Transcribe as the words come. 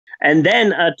And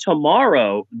then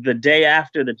tomorrow, the day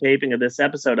after the taping of this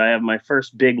episode, I have my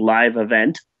first big live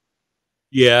event.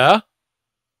 Yeah.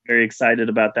 Very excited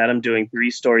about that. I'm doing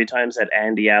 3 story times at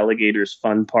Andy Alligator's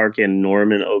Fun Park in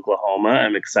Norman, Oklahoma.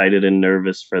 I'm excited and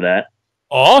nervous for that.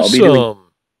 Awesome.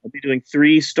 I'll be doing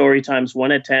 3 story times,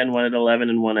 one at 10, one at 11,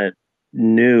 and one at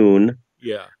noon.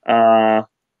 Yeah.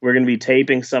 We're going to be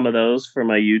taping some of those for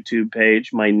my YouTube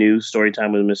page, my new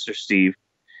Storytime with Mr. Steve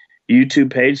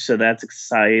YouTube page. So that's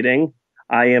exciting.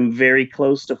 I am very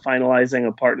close to finalizing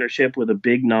a partnership with a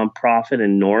big nonprofit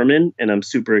in Norman, and I'm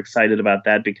super excited about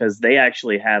that because they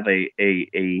actually have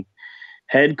a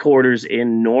headquarters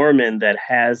in Norman that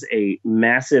has a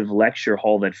massive lecture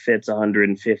hall that fits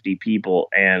 150 people,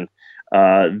 and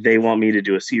they want me to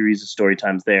do a series of story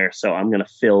times there. So I'm going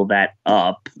to fill that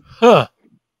up. Huh.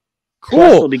 Cool.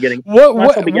 Plus, I'll be getting paid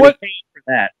for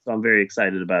that, so I'm very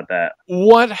excited about that.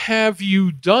 What have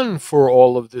you done for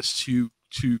all of this to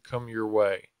come your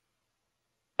way?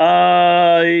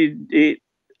 A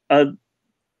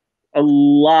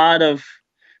lot of,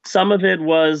 some of it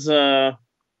was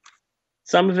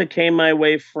some of it came my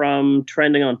way from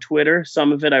trending on Twitter.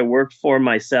 Some of it I worked for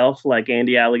myself, like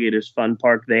Andy Alligator's Fun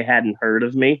Park. They hadn't heard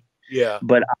of me. Yeah.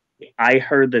 But I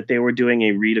heard that they were doing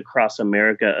a Read Across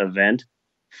America event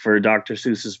for Dr.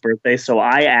 Seuss's birthday. So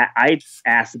I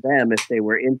asked them if they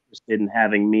were interested in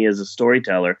having me as a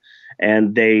storyteller,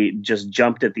 and they just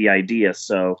jumped at the idea.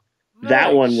 So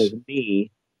that one was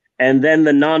me. And then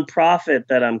the nonprofit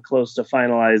that I'm close to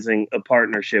finalizing a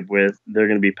partnership with, they're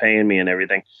going to be paying me and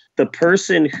everything. The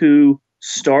person who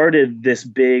started this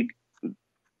big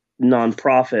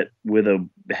nonprofit with a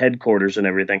headquarters and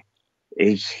everything,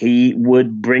 he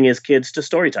would bring his kids to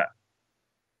Storytime.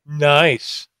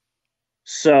 Nice.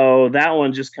 So that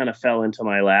one just kind of fell into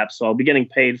my lap. So I'll be getting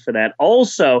paid for that.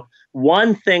 Also,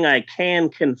 one thing I can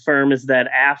confirm is that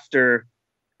after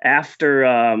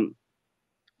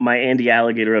my Andy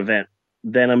Alligator event,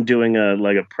 then I'm doing a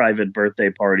private birthday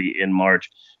party in March.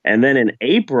 And then in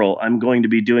April, I'm going to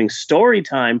be doing story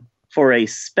time for a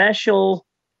special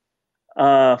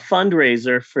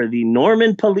fundraiser for the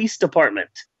Norman Police Department.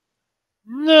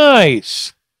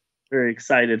 Nice. Very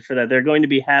excited for that. They're going to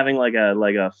be having like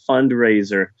a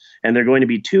fundraiser, and they're going to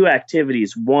be 2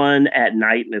 activities, one at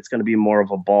night, and it's going to be more of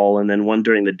a ball, and then one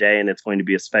during the day, and it's going to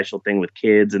be a special thing with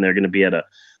kids, and they're going to be at a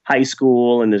high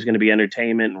school, and there's going to be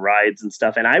entertainment and rides and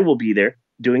stuff, and I will be there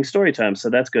doing story time. So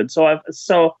that's good.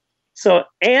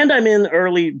 And I'm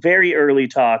in very early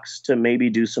talks to maybe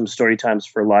do some story times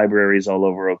for libraries all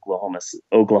over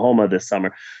Oklahoma this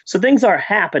summer. So things are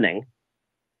happening.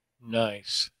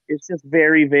 Nice. It's just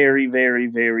very, very, very,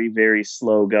 very, very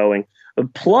slow going.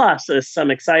 Plus, some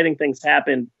exciting things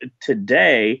happened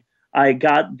today. I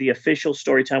got the official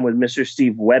Storytime with Mr.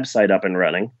 Steve website up and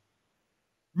running.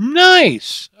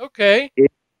 Nice. Okay.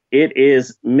 It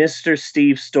is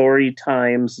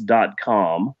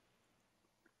MrSteveStorytimes.com.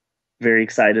 Very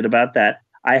excited about that.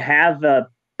 I have a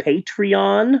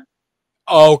Patreon.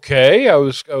 Okay. I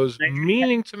was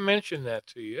meaning to mention that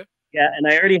to you. Yeah, and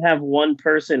I already have one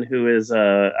person who is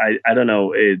I don't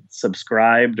know,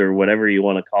 subscribed or whatever you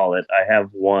want to call it. I have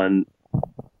one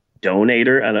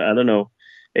donator. I don't know.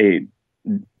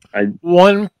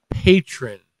 One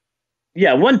patron.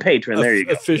 Yeah, one patron. There you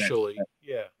go. Officially.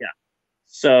 Yeah.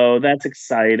 So that's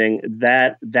exciting.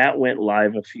 That went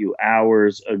live a few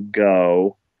hours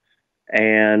ago,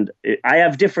 and I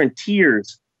have different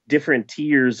tiers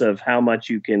of how much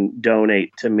you can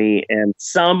donate to me, and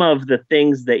some of the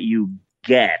things that you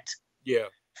get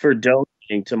for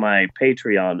donating to my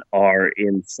Patreon are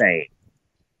insane.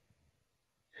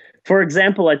 For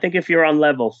example, I think if you're on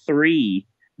level 3,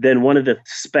 then one of the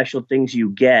special things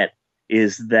you get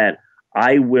is that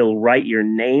I will write your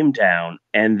name down,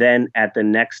 and then at the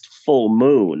next full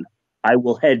moon, I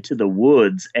will head to the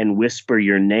woods and whisper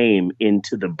your name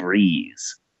into the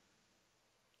breeze.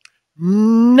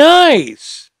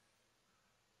 Nice.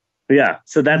 Yeah,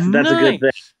 so that's a good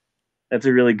thing. That's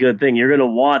a really good thing. You're going to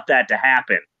want that to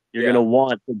happen. You're going to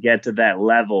want to get to that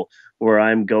level where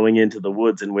I'm going into the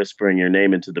woods and whispering your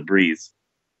name into the breeze.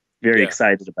 Very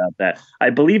excited about that. I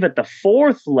believe at the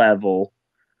 4th level,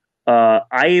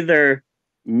 either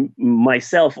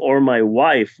myself or my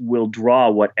wife will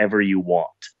draw whatever you want.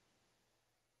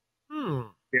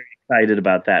 Very excited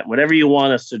about that. Whatever you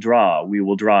want us to draw, we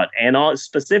will draw it. And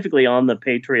specifically on the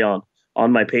Patreon,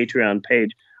 on my Patreon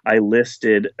page, I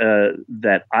listed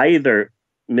that either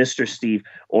Mr. Steve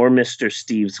or Mr.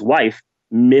 Steve's wife,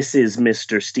 Mrs.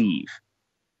 Mr. Steve.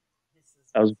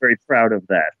 I was very proud of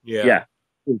that. Yeah.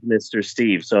 Mr.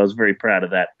 Steve. So I was very proud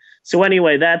of that. So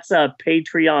anyway, that's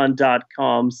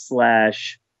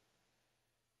patreon.com/Storytime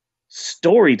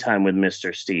Story Time with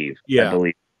Mr. Steve, I Yeah.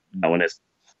 believe that one is.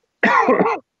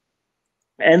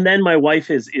 And then my wife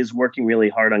is working really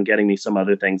hard on getting me some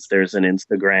other things. There's an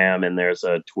Instagram and there's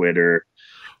a Twitter,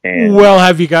 and Well,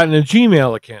 have you gotten a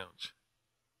Gmail account?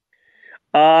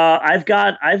 I've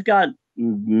got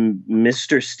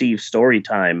Mr. Steve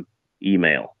Storytime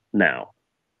email now,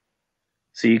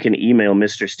 so you can email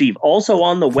Mr. Steve. Also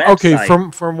on the Okay,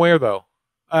 website, from where though?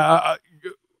 Uh,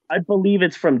 I believe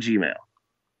it's from Gmail.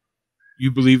 you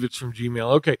believe it's from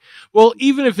Gmail? Okay. Well,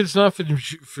 even if it's not for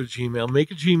Gmail, make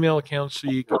a Gmail account so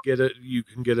you can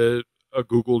get a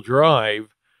Google Drive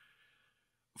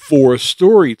for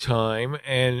story time,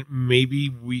 and maybe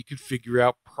we could figure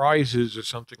out prizes or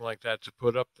something like that to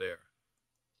put up there.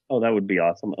 Oh, that would be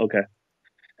awesome. Okay,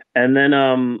 and then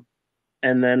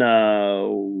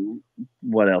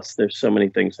what else? There's so many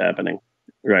things happening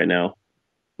right now.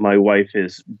 My wife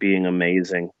is being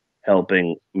amazing,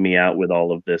 helping me out with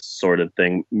all of this sort of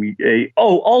thing.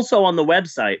 Oh, also on the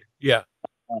website, Yeah.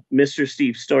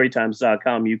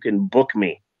 MrSteveStorytimes.com, you can book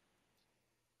me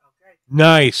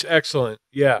Nice. Excellent.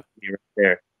 Yeah.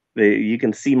 right there. You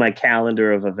can see my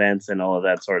calendar of events and all of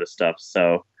that sort of stuff.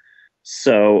 So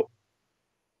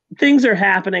things are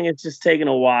happening. It's just taking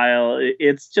a while.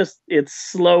 It's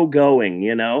slow going,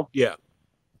 you know? Yeah.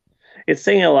 It's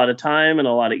taking a lot of time and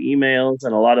a lot of emails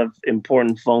and a lot of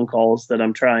important phone calls that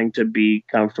I'm trying to be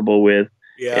comfortable with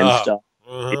and Yeah. stuff. It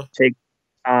Uh-huh. takes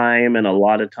time and a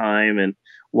lot of time. And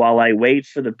while I wait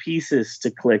for the pieces to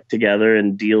click together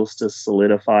and deals to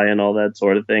solidify and all that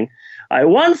sort of thing, I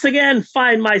once again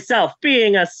find myself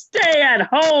being a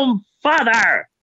stay-at-home father.